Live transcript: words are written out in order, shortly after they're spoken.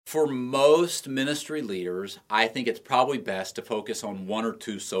For most ministry leaders, I think it's probably best to focus on one or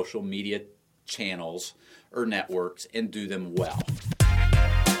two social media channels or networks and do them well.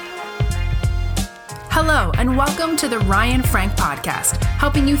 Hello, and welcome to the Ryan Frank Podcast,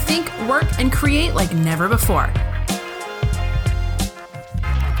 helping you think, work, and create like never before.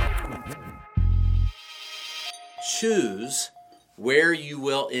 Choose where you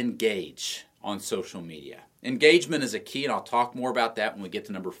will engage on social media. Engagement is a key, and I'll talk more about that when we get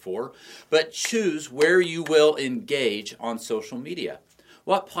to number 4. But choose where you will engage on social media.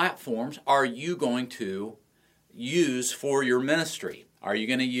 What platforms are you going to use for your ministry? Are you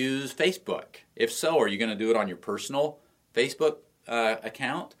going to use Facebook? If so, are you going to do it on your personal Facebook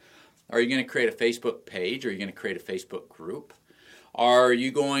account? Are you going to create a Facebook page? Are you going to create a Facebook group? Are you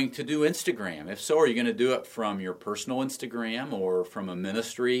going to do Instagram? If so, are you going to do it from your personal Instagram or from a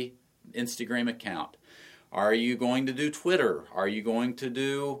ministry Instagram account? Are you going to do Twitter? Are you going to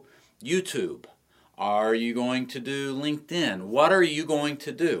do YouTube? Are you going to do LinkedIn? What are you going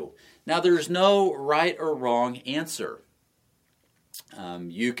to do? Now, there's no right or wrong answer.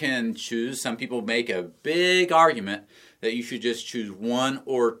 You can choose. Some people make a big argument that you should just choose one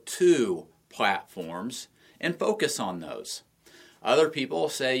or two platforms and focus on those. Other people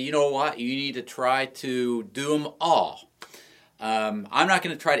say, you know what, you need to try to do them all. I'm not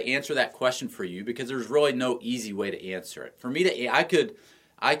going to try to answer that question for you because there's really no easy way to answer it. For me, I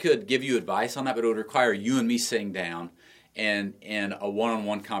could give you advice on that, but it would require you and me sitting down and a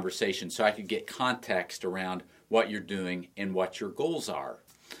one-on-one conversation so I could get context around what you're doing and what your goals are.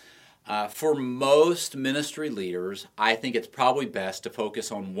 For most ministry leaders, I think it's probably best to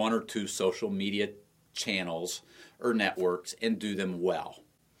focus on one or two social media channels or networks and do them well.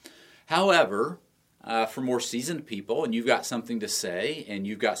 However, for more seasoned people, and you've got something to say and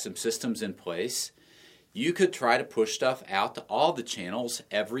you've got some systems in place, you could try to push stuff out to all the channels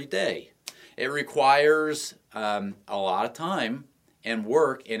every day. It requires a lot of time and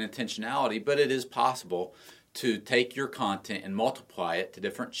work and intentionality, but it is possible to take your content and multiply it to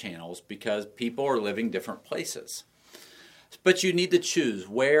different channels because people are living different places. But you need to choose,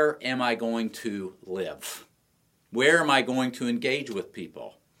 where am I going to live? Where am I going to engage with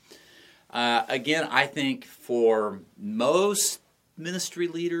people? Again, I think for most ministry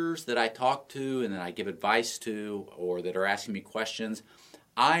leaders that I talk to and that I give advice to or that are asking me questions,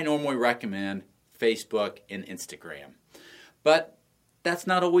 I normally recommend Facebook and Instagram. But that's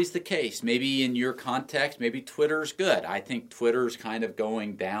not always the case. Maybe in your context, maybe Twitter's good. I think Twitter's kind of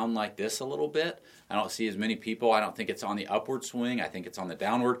going down like this a little bit. I don't see as many people. I don't think it's on the upward swing. I think it's on the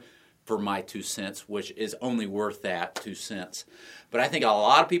downward, for my 2 cents, which is only worth that 2 cents. But I think a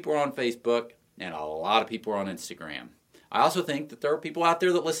lot of people are on Facebook and a lot of people are on Instagram. I also think that there are people out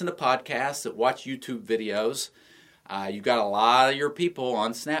there that listen to podcasts, that watch YouTube videos. You've got a lot of your people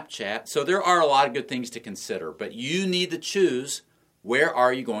on Snapchat. So there are a lot of good things to consider. But you need to choose, where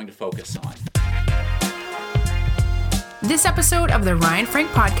are you going to focus on? This episode of the Ryan Frank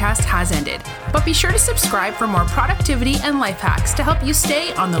Podcast has ended, but be sure to subscribe for more productivity and life hacks to help you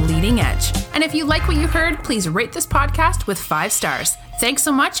stay on the leading edge. And if you like what you heard, please rate this podcast with 5 stars. Thanks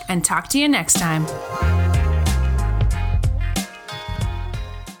so much, and talk to you next time.